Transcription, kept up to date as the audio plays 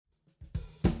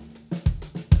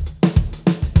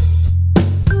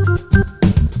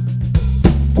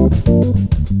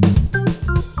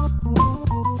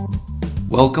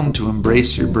Welcome to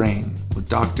Embrace Your Brain with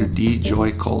Dr. D.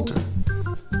 Joy Coulter.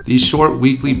 These short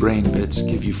weekly brain bits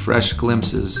give you fresh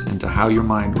glimpses into how your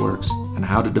mind works and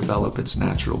how to develop its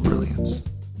natural brilliance.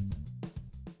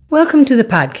 Welcome to the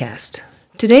podcast.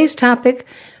 Today's topic,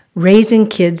 raising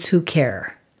kids who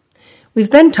care.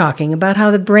 We've been talking about how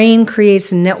the brain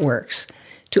creates networks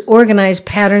to organize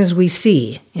patterns we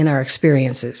see in our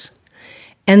experiences.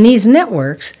 And these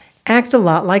networks act a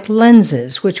lot like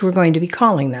lenses, which we're going to be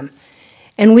calling them.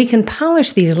 And we can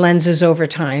polish these lenses over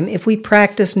time if we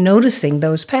practice noticing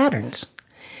those patterns.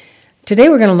 Today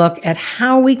we're going to look at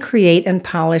how we create and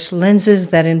polish lenses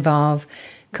that involve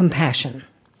compassion.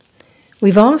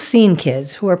 We've all seen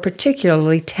kids who are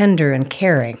particularly tender and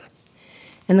caring.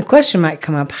 And the question might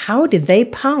come up, how did they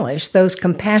polish those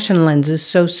compassion lenses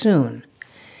so soon?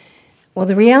 Well,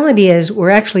 the reality is we're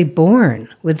actually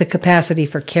born with the capacity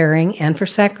for caring and for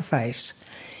sacrifice.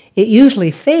 It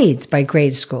usually fades by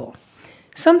grade school.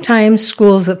 Sometimes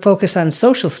schools that focus on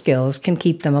social skills can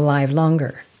keep them alive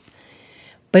longer.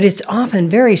 But it's often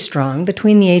very strong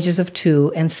between the ages of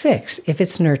 2 and 6 if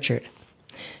it's nurtured.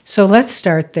 So let's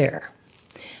start there.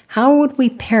 How would we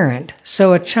parent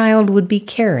so a child would be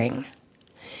caring?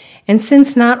 And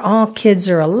since not all kids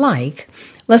are alike,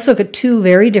 let's look at 2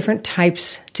 very different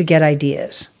types to get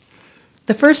ideas.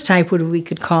 The first type we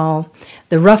could call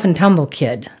the rough and tumble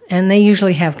kid, and they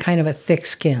usually have kind of a thick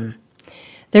skin.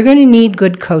 They're going to need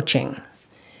good coaching,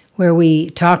 where we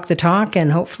talk the talk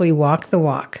and hopefully walk the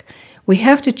walk. We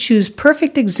have to choose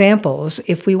perfect examples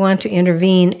if we want to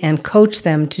intervene and coach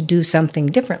them to do something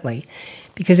differently.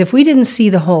 Because if we didn't see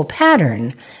the whole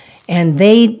pattern and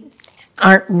they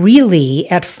aren't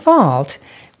really at fault,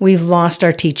 we've lost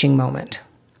our teaching moment.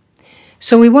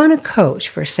 So we want to coach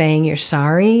for saying you're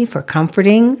sorry, for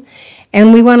comforting,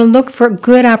 and we want to look for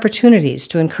good opportunities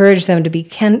to encourage them to be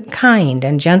kind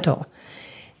and gentle.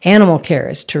 Animal care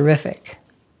is terrific.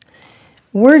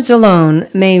 Words alone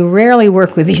may rarely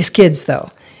work with these kids, though,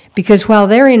 because while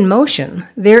they're in motion,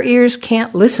 their ears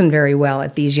can't listen very well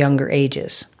at these younger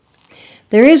ages.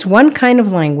 There is one kind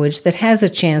of language that has a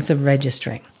chance of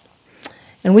registering,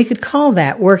 and we could call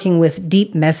that working with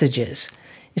deep messages.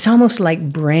 It's almost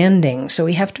like branding, so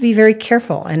we have to be very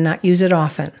careful and not use it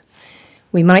often.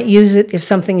 We might use it if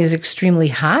something is extremely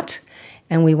hot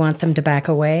and we want them to back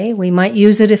away. We might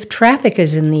use it if traffic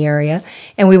is in the area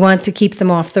and we want to keep them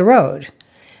off the road.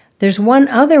 There's one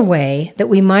other way that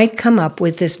we might come up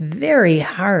with this very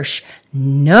harsh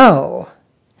no,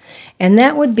 and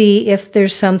that would be if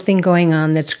there's something going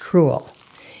on that's cruel.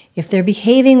 If they're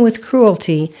behaving with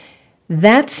cruelty,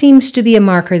 that seems to be a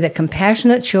marker that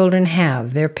compassionate children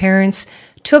have. Their parents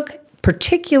took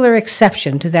particular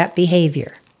exception to that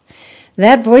behavior.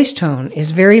 That voice tone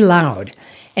is very loud,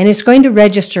 and it's going to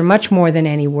register much more than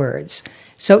any words.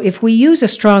 So if we use a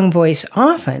strong voice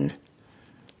often,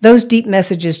 those deep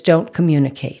messages don't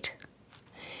communicate.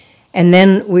 And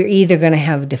then we're either going to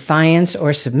have defiance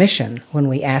or submission when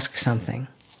we ask something.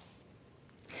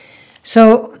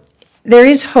 So there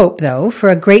is hope, though, for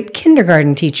a great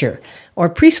kindergarten teacher or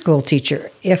preschool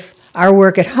teacher if our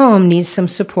work at home needs some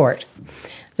support.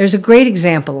 There's a great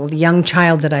example of a young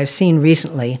child that I've seen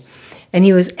recently, and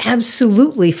he was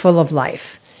absolutely full of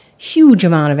life, huge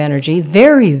amount of energy,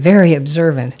 very, very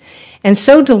observant, and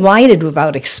so delighted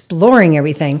about exploring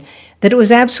everything that it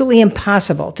was absolutely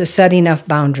impossible to set enough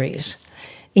boundaries.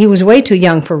 He was way too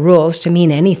young for rules to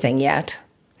mean anything yet.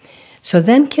 So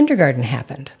then kindergarten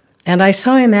happened. And I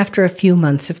saw him after a few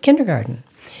months of kindergarten.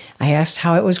 I asked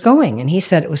how it was going, and he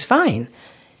said it was fine.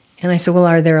 And I said, well,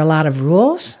 are there a lot of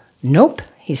rules? Nope,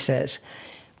 he says.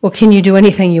 Well, can you do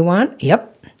anything you want? Yep.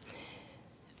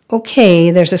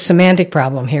 Okay, there's a semantic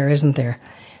problem here, isn't there?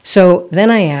 So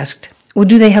then I asked, well,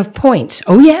 do they have points?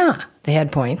 Oh, yeah, they had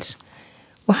points.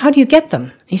 Well, how do you get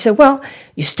them? He said, well,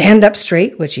 you stand up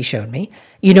straight, which he showed me.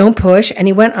 You don't push. And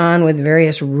he went on with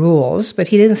various rules, but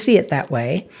he didn't see it that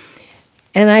way.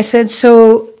 And I said,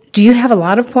 so do you have a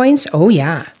lot of points? Oh,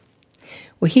 yeah.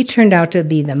 Well, he turned out to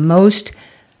be the most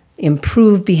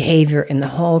improved behavior in the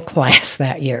whole class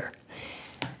that year.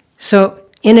 So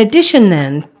in addition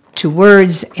then to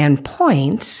words and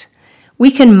points, we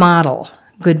can model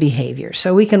good behavior.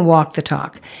 So we can walk the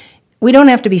talk. We don't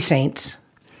have to be saints.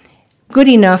 Good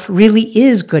enough really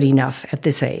is good enough at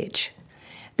this age.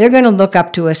 They're going to look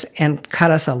up to us and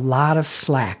cut us a lot of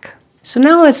slack. So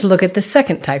now let's look at the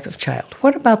second type of child.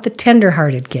 What about the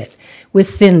tender-hearted kid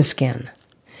with thin skin?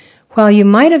 While you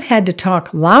might have had to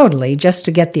talk loudly just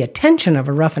to get the attention of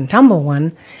a rough and tumble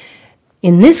one,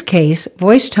 in this case,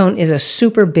 voice tone is a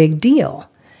super big deal.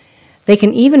 They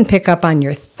can even pick up on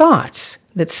your thoughts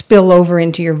that spill over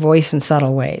into your voice in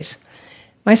subtle ways.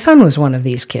 My son was one of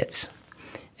these kids.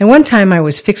 And one time I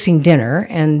was fixing dinner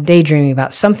and daydreaming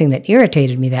about something that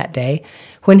irritated me that day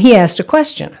when he asked a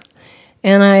question.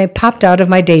 And I popped out of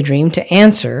my daydream to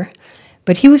answer,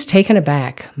 but he was taken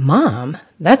aback. "Mom,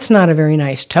 that's not a very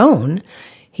nice tone,"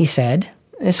 he said.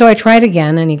 And so I tried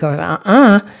again, and he goes,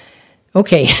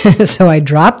 Okay. So I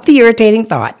dropped the irritating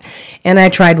thought, and I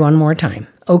tried one more time.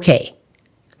 Okay.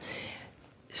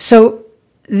 So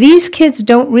these kids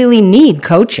don't really need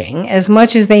coaching as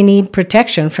much as they need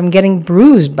protection from getting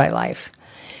bruised by life.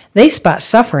 They spot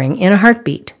suffering in a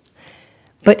heartbeat.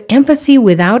 But empathy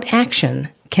without action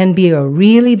can be a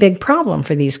really big problem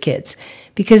for these kids,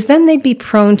 because then they'd be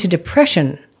prone to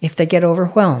depression if they get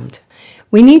overwhelmed.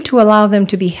 We need to allow them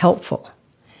to be helpful.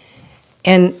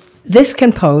 And this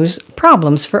can pose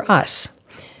problems for us.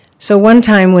 So one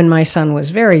time when my son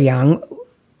was very young,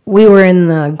 we were in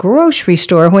the grocery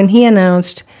store when he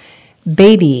announced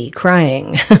baby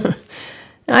crying.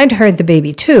 I'd heard the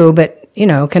baby too, but,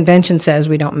 convention says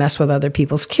we don't mess with other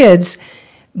people's kids.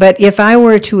 But if I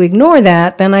were to ignore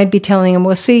that, then I'd be telling him,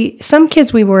 well, see, some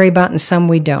kids we worry about and some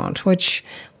we don't, which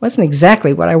wasn't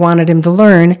exactly what I wanted him to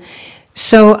learn.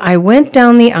 So I went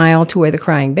down the aisle to where the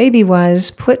crying baby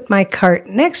was, put my cart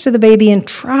next to the baby, and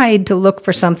tried to look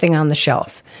for something on the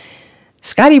shelf.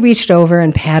 Scotty reached over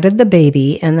and patted the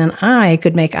baby, and then I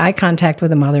could make eye contact with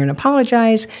the mother and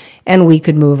apologize, and we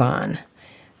could move on.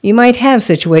 You might have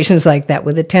situations like that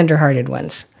with the tender-hearted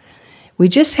ones. We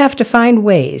just have to find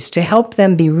ways to help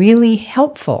them be really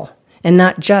helpful and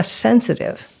not just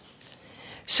sensitive.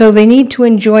 So they need to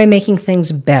enjoy making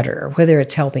things better, whether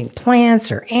it's helping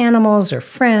plants or animals or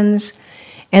friends,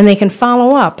 and they can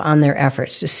follow up on their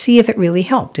efforts to see if it really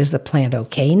helped. Is the plant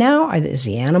okay now? Or is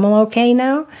the animal okay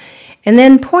now? And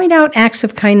then point out acts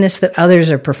of kindness that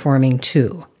others are performing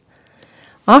too.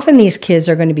 Often these kids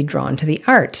are going to be drawn to the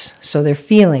arts, so their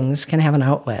feelings can have an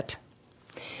outlet.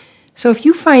 So if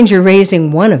you find you're raising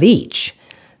one of each,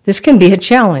 this can be a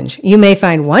challenge. You may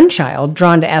find one child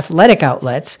drawn to athletic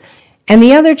outlets, and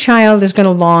the other child is going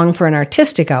to long for an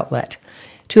artistic outlet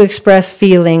to express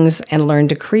feelings and learn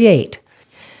to create.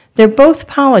 They're both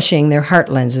polishing their heart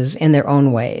lenses in their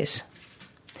own ways.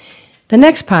 The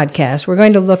next podcast, we're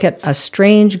going to look at a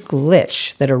strange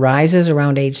glitch that arises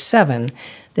around age 7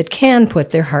 that can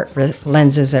put their heart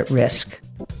lenses at risk.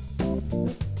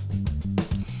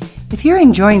 If you're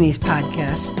enjoying these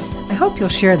podcasts, I hope you'll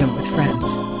share them with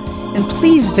friends. And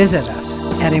please visit us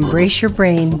at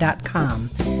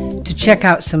embraceyourbrain.com to check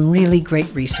out some really great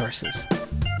resources.